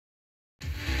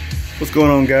What's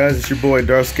going on, guys? It's your boy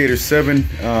Darth Skater 7,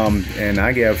 and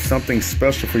I have something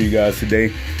special for you guys today.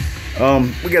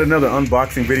 We got another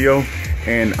unboxing video,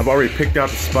 and I've already picked out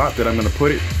the spot that I'm going to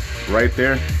put it right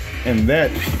there, and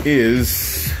that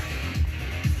is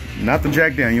not the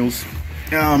Jack Daniels.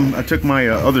 I took my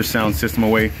other sound system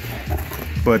away,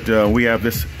 but we have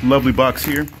this lovely box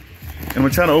here, and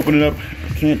I'm trying to open it up.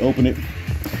 I can't open it.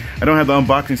 I don't have the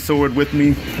unboxing sword with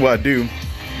me. Well, I do.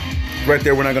 Right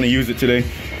there. We're not going to use it today.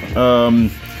 I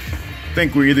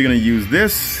think we're either going to use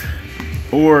this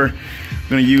or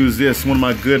going to use this, one of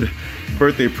my good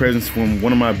birthday presents from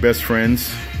one of my best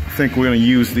friends. I think we're going to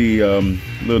use the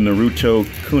little Naruto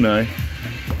kunai.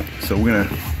 So we're going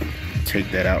to take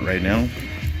that out right now.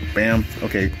 Bam.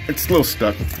 Okay, it's a little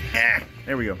stuck.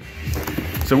 There we go.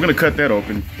 So we're going to cut that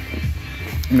open.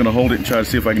 I'm going to hold it and try to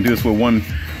see if I can do this with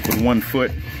one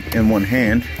foot and one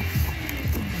hand.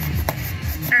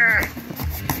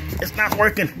 It's not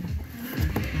working.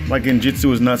 My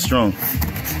genjutsu is not strong.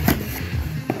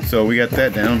 So we got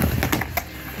that down.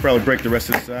 Probably break the rest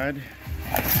of the side.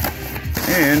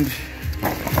 And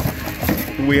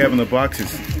what we have in the box is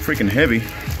freaking heavy.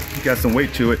 Got some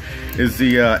weight to it. Is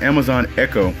the Amazon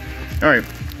Echo. All right,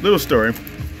 little story,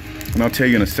 and I'll tell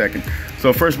you in a second.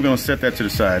 So first we're gonna set that to the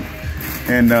side.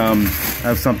 And I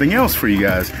have something else for you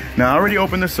guys. Now I already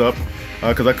opened this up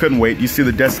because I couldn't wait. You see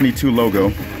the Destiny 2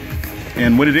 logo.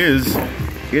 And what it is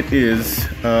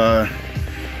the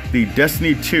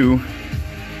Destiny 2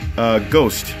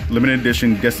 Ghost, limited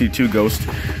edition Destiny 2 Ghost.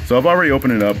 So I've already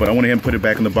opened it up, but I went ahead and put it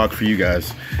back in the box for you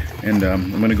guys. And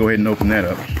I'm gonna go ahead and open that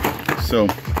up. So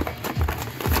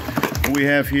what we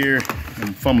have here,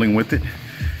 I'm fumbling with it,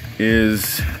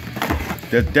 is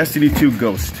the Destiny 2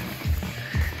 Ghost.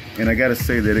 And I gotta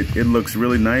say that it looks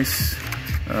really nice.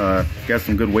 Got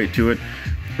some good weight to it.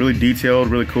 Really detailed,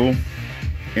 really cool.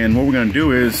 And what we're gonna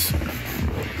do is,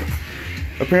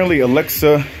 apparently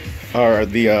Alexa, or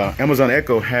the Amazon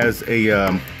Echo has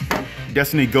a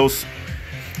Destiny Ghost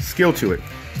skill to it.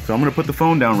 So I'm gonna put the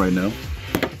phone down right now.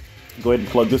 Go ahead and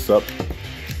plug this up.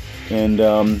 And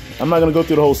I'm not gonna go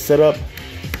through the whole setup.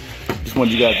 Just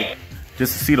wanted you guys to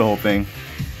see the whole thing.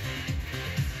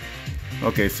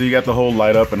 Okay, so you got the whole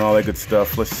light up and all that good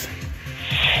stuff.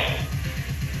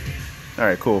 All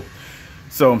right, cool.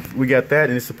 So we got that,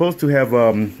 and it's supposed to have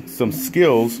some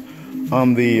skills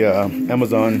on the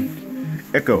Amazon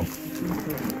Echo.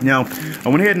 Now, I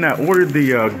went ahead and I ordered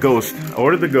the Ghost. I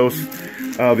ordered the Ghost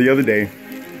the other day.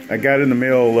 I got it in the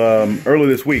mail early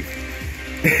this week.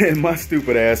 And my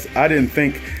stupid ass, I didn't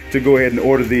think to go ahead and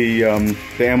order the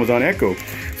Amazon Echo.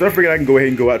 So I figured I can go ahead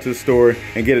and go out to the store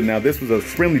and get it now. This was a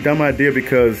extremely dumb idea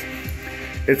because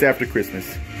it's after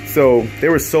Christmas. So they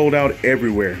were sold out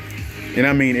everywhere. And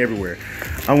I mean everywhere.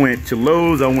 I went to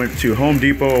Lowe's, I went to Home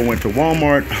Depot, I went to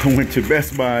Walmart, I went to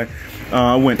Best Buy,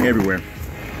 I went everywhere.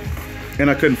 And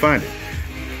I couldn't find it.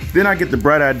 Then I get the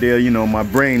bright idea, you know, my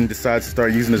brain decides to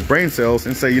start using its brain cells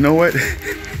and say, you know what?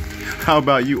 How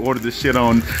about you order this shit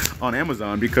on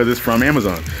Amazon because it's from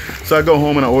Amazon. So I go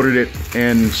home and I ordered it,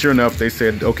 and sure enough, they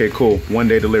said, okay, cool,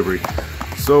 1-day delivery.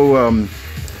 So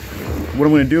what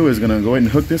I'm gonna do is gonna go ahead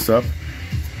and hook this up,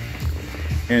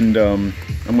 and I'm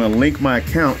gonna link my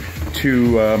account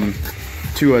to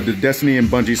the Destiny and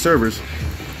Bungie servers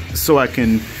so I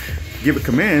can give it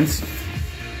commands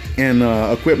and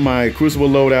equip my Crucible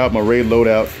loadout, my Raid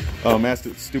loadout, ask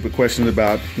stupid questions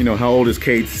about, you know, how old is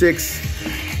Cade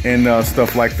 6 and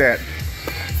stuff like that.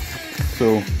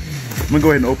 So I'm gonna go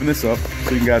ahead and open this up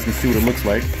so you guys can see what it looks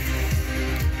like.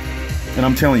 And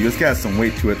I'm telling you, it's got some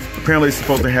weight to it. Apparently it's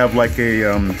supposed to have like a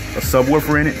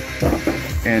subwoofer in it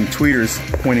and tweeters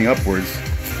pointing upwards.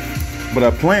 But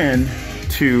I plan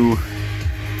to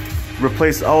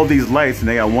replace all these lights, and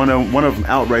they got one of them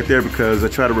out right there because I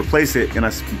tried to replace it and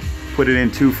I put it in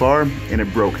too far and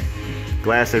it broke.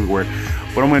 Glass everywhere.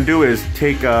 What I'm gonna do is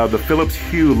take the Philips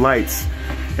Hue lights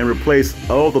and replace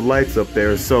all the lights up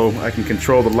there so I can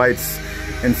control the lights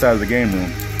inside of the game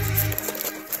room.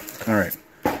 All right,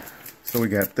 so we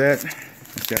got that.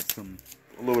 It's got a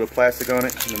little bit of plastic on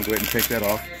it. I'm gonna go ahead and take that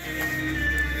off.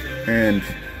 And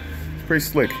it's pretty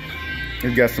slick.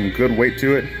 It's got some good weight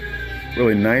to it,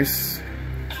 really nice,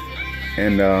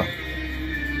 and I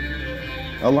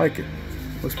like it.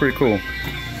 Looks pretty cool.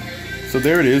 So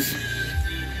there it is,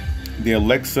 the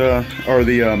Alexa, or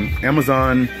the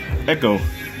Amazon Echo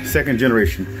 2nd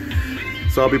generation.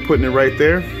 So I'll be putting it right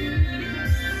there.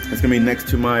 It's gonna be next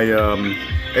to my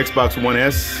Xbox One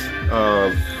S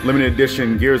limited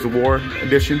edition Gears of War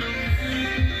edition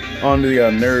on the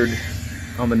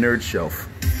nerd shelf.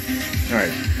 All right,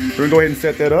 so we're gonna go ahead and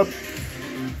set that up.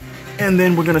 And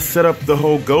then we're gonna set up the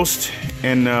whole Ghost,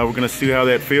 and we're gonna see how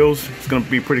that feels. It's gonna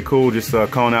be pretty cool, just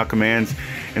calling out commands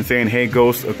and saying, hey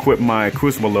Ghost, equip my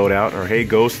Crucible loadout, or hey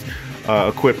Ghost,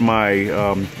 equip my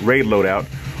Raid loadout,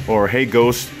 or hey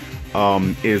Ghost,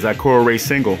 is Ikora Ray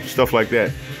single, stuff like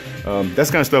that. That's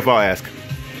the kind of stuff I'll ask.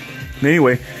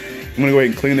 Anyway, I'm gonna go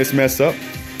ahead and clean this mess up.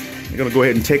 I'm gonna go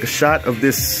ahead and take a shot of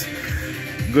this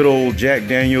good old Jack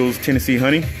Daniels Tennessee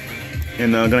Honey,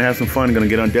 and I'm gonna have some fun. I'm gonna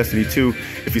get on Destiny 2.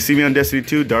 If you see me on Destiny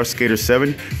 2, Darth Skater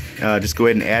 7, just go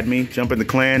ahead and add me, jump in the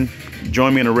clan,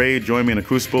 join me in a raid, join me in a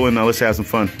Crucible, and let's have some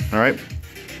fun. All right?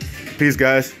 Peace,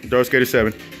 guys. Darth Skater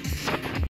 7.